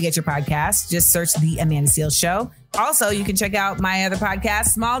everywhere you get your podcasts. Just search The Amanda Seales Show. Also, you can check out my other podcast,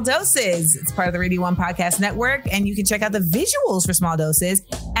 Small Doses. It's part of the Radio 1 Podcast Network. And you can check out the visuals for Small Doses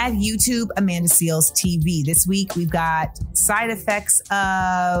at YouTube, Amanda Seales TV. This week, we've got side effects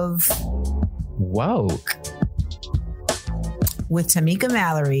of Woke with Tamika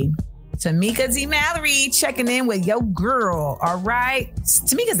Mallory. Tamika Z. Mallory checking in with your girl. All right.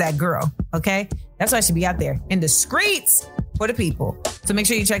 Tamika's that girl. Okay. That's why she be out there in the streets for the people. So make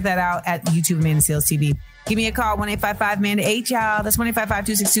sure you check that out at YouTube, Amanda Seales TV. Give me a call, 1-855-AMANDA-8, y'all. That's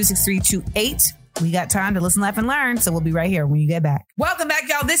 1-855-262-6328. We got time to listen, laugh, and learn, so we'll be right here when you get back. Welcome back,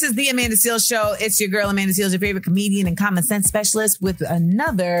 y'all. This is The Amanda Seales Show. It's your girl, Amanda Seales, your favorite comedian and common sense specialist with a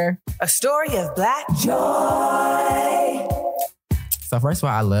story of Black joy. So first of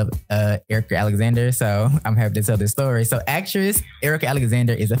all, I love Erica Alexander, so I'm happy to tell this story. So actress Erica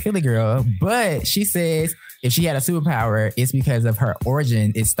Alexander is a Philly girl, but she says if she had a superpower, it's because of her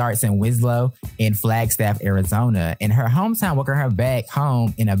origin. It starts in Winslow in Flagstaff, Arizona, and her hometown welcomed her back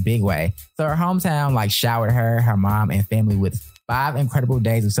home in a big way. So her hometown showered her mom, and family with 5 incredible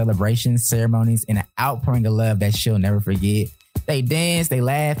days of celebrations, ceremonies, and an outpouring of love that she'll never forget. They danced, they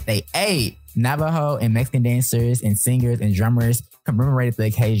laughed, they ate. Navajo and Mexican dancers and singers and drummers commemorated the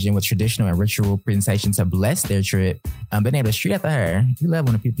occasion with traditional and ritual presentation to bless their trip. They named a street after her. You love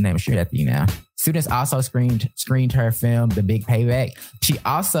when the people name a street after you now. Students also screened her film, The Big Payback. She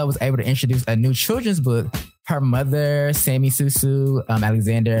also was able to introduce a new children's book. Her mother, Sammy Susu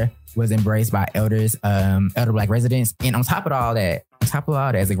Alexander, was embraced by elder Black residents. And on top of all that,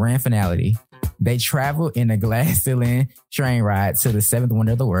 as a grand finale, they traveled in a glass ceiling train ride to the seventh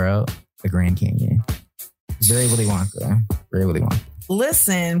wonder of the world, the Grand Canyon. Very Willy Wonka. Very Willy Wonka.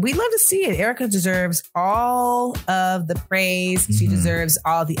 Listen, we love to see it. Erica deserves all of the praise. She deserves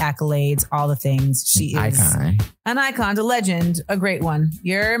all the accolades, all the things. She is an icon, a legend, a great one.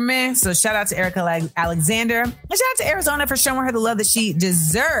 You're me. So shout out to Erica Alexander. And shout out to Arizona for showing her the love that she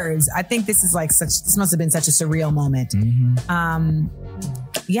deserves. I think this is this must have been such a surreal moment.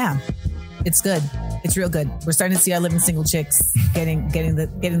 Yeah. It's good. It's real good. We're starting to see our living single chicks getting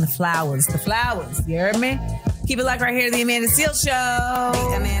the flowers. The flowers. You heard me? Keep it locked right here to the Amanda Seales Show.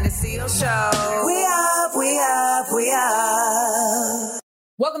 The Amanda Seales Show. We up.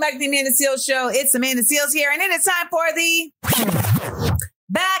 Welcome back to the Amanda Seales Show. It's Amanda Seales here, and it is time for the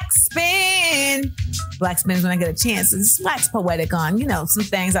Backspin. Backspin is when I get a chance to wax poetic on, some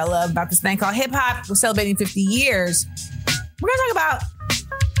things I love about this thing called hip hop. We're celebrating 50 years. We're going to talk about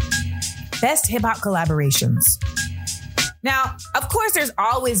best hip hop collaborations. Now, of course, there's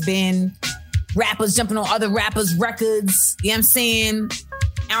always been rappers jumping on other rappers' records. You know what I'm saying?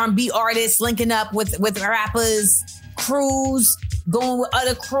 R&B artists linking up with rappers, crews, going with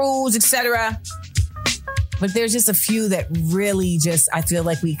other crews, etc. But there's just a few that really I feel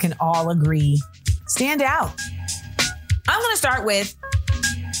like we can all agree, stand out. I'm going to start with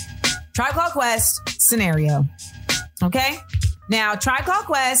Tribe Called Quest, Scenario. Okay? Now, Tribe Called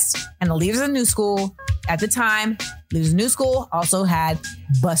Quest and the Leaders of the New School, at the time, Leaders of the New School also had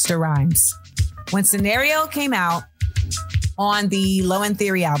Busta Rhymes. When Scenario came out on the Low End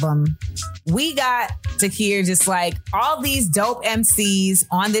Theory album, we got to hear just all these dope MCs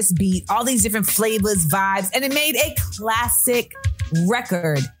on this beat, all these different flavors, vibes, and it made a classic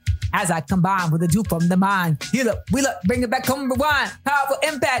record. As I combine with the juke from the mind, heal up, wheel up, bring it back, come rewind, powerful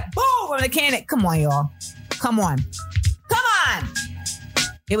impact, boom, from the cannon. Come on, y'all. Come on.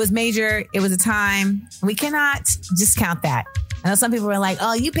 It was major. It was a time. We cannot discount that. I know some people were like,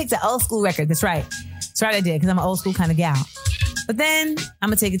 oh, you picked an old school record. That's right. That's right, I did, because I'm an old school kind of gal. But then I'm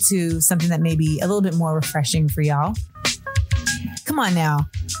going to take it to something that may be a little bit more refreshing for y'all. Come on now.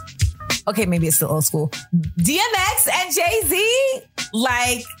 Okay, maybe it's still old school. DMX and Jay-Z,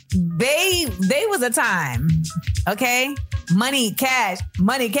 they was a time. Okay? Money, cash,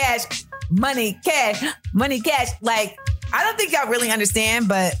 money, cash, money, cash, money, cash. I don't think y'all really understand,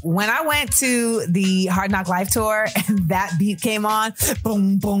 but when I went to the Hard Knock Life tour and that beat came on,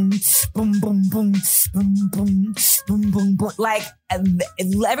 boom, boom, boom, boom, boom, boom, boom, boom, boom, boom,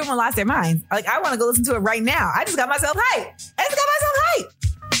 everyone lost their minds. I want to go listen to it right now. I just got myself hyped.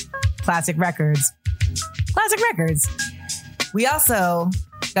 Classic records. We also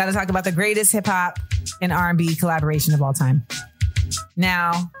got to talk about the greatest hip hop and R&B collaboration of all time.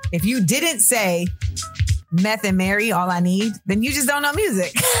 Now, if you didn't say Meth and Mary, All I Need, then you just don't know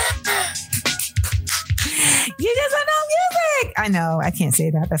music. You just don't know music. I know, I can't say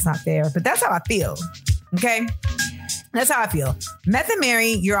that. That's not fair, but that's how I feel. Okay? That's how I feel. Meth and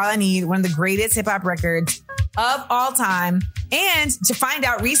Mary, You're All I Need, one of the greatest hip hop records of all time. And to find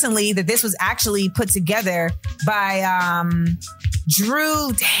out recently that this was actually put together by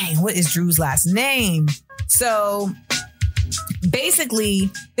Drew. Dang, what is Drew's last name? So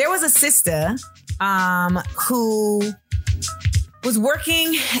basically, there was a sister who was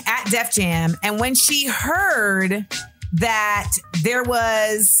working at Def Jam. And when she heard that there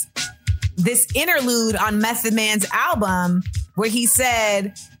was this interlude on Method Man's album where he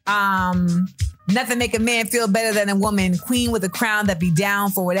said, nothing make a man feel better than a woman, queen with a crown that be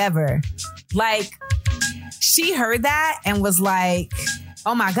down for whatever. She heard that and was like,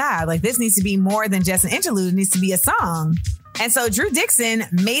 oh my God, this needs to be more than just an interlude. It needs to be a song. And so Drew Dixon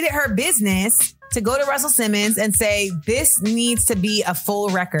made it her business to go to Russell Simmons and say, this needs to be a full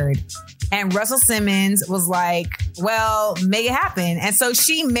record. And Russell Simmons was like, well, make it happen. And so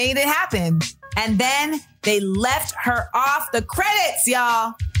she made it happen. And then they left her off the credits,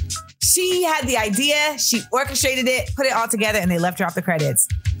 y'all. She had the idea, she orchestrated it, put it all together, and they left her off the credits.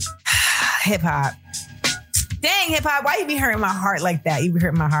 Hip hop. Dang, hip hop, why you be hurting my heart like that? You be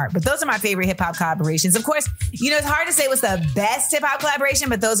hurting my heart. But those are my favorite hip hop collaborations. Of course, it's hard to say what's the best hip hop collaboration,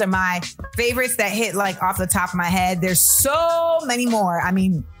 but those are my favorites that hit off the top of my head. There's so many more. I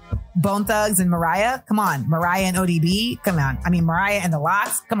mean, Bone Thugs and Mariah. Come on. Mariah and ODB. Come on. I mean, Mariah and the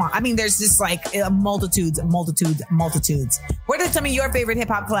Lox. Come on. I mean, there's just like multitudes. What are some of your favorite hip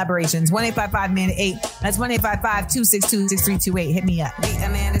hop collaborations? 1-855-AMANDA-8. That's 1-855-262-6328. Hit me up. The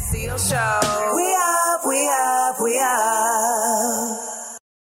Amanda Seales Show. We up.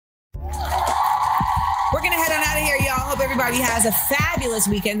 We're going to head on out of here, y'all. Hope everybody has a fabulous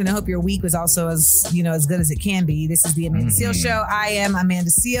weekend, and I hope your week was also as good as it can be. This is the Amanda Seales Show. I am Amanda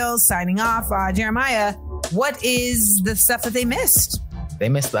Seales signing off. Jeremiah, what is the stuff that they missed? They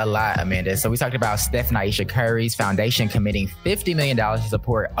missed a lot, Amanda. So we talked about Steph Nyesha Curry's foundation committing $50 million to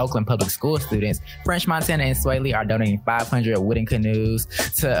support Oakland public school students. French Montana and Sway Lee are donating 500 wooden canoes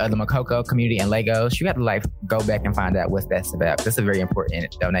to the Makoko community in Lagos. You have to go back and find out what that's about. That's a very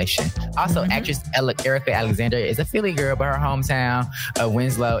important donation. Also, actress Erica Alexander is a Philly girl, but her hometown of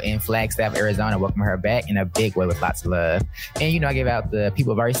Winslow in Flagstaff, Arizona, welcome her back in a big way with lots of love. And I gave out the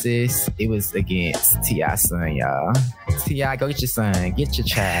People Versus. It was against T.I.'s son, y'all. T.I., go get your son. Get your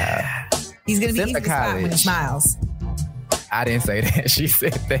child. He's going to be easy to spot when he smiles. I didn't say that. She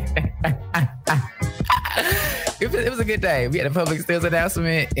said that. It was a good day. We had a public sales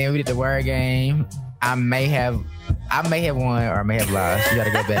announcement and we did the word game. I may have won or I may have lost. You got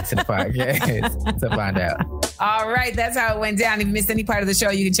to go back to the podcast to find out. All right, that's how it went down. If you missed any part of the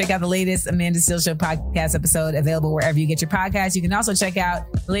show, you can check out the latest Amanda Seales Show podcast episode available wherever you get your podcasts. You can also check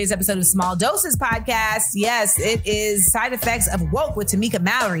out the latest episode of Small Doses podcast. Yes, it is Side Effects of Woke with Tamika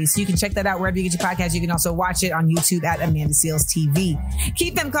Mallory. So you can check that out wherever you get your podcast. You can also watch it on YouTube at Amanda Seales TV.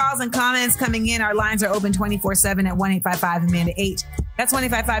 Keep them calls and comments coming in. Our lines are open 24/7 at 1-855-AMANDA-8. That's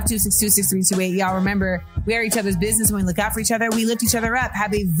 1-855-262-6328. Y'all remember, we are each other's business. When we look out for each other, we lift each other up.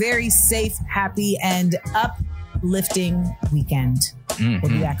 Have a very safe, happy, and uplifting weekend.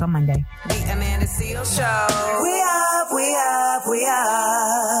 We'll be back on Monday. The Amanda Seales Show. We up.